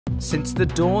Since the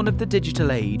dawn of the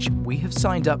digital age, we have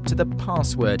signed up to the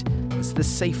password as the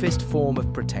safest form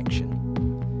of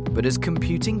protection. But as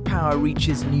computing power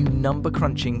reaches new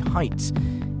number-crunching heights,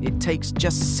 it takes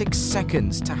just 6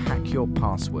 seconds to hack your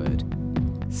password.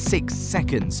 6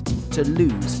 seconds to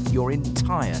lose your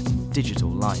entire digital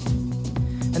life.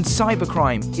 And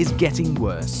cybercrime is getting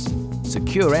worse.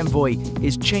 Secure Envoy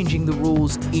is changing the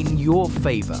rules in your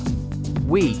favor.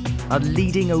 We are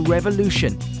leading a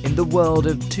revolution in the world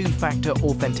of two-factor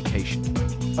authentication.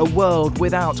 A world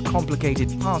without complicated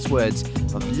passwords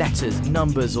of letters,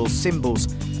 numbers or symbols,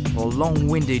 or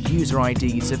long-winded user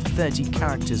IDs of 30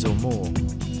 characters or more.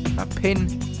 A pin,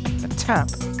 a tap,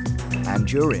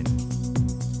 and you're in.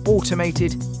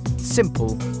 Automated,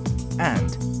 simple,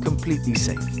 and completely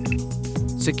safe.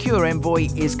 Secure Envoy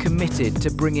is committed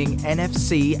to bringing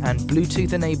NFC and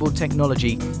Bluetooth-enabled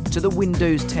technology to the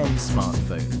Windows 10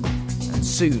 smartphone, and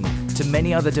soon to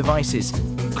many other devices,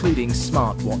 including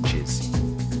smartwatches.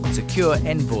 Secure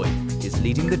Envoy is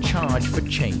leading the charge for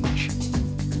change.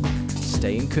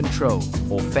 Stay in control,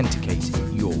 authenticate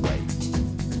your way.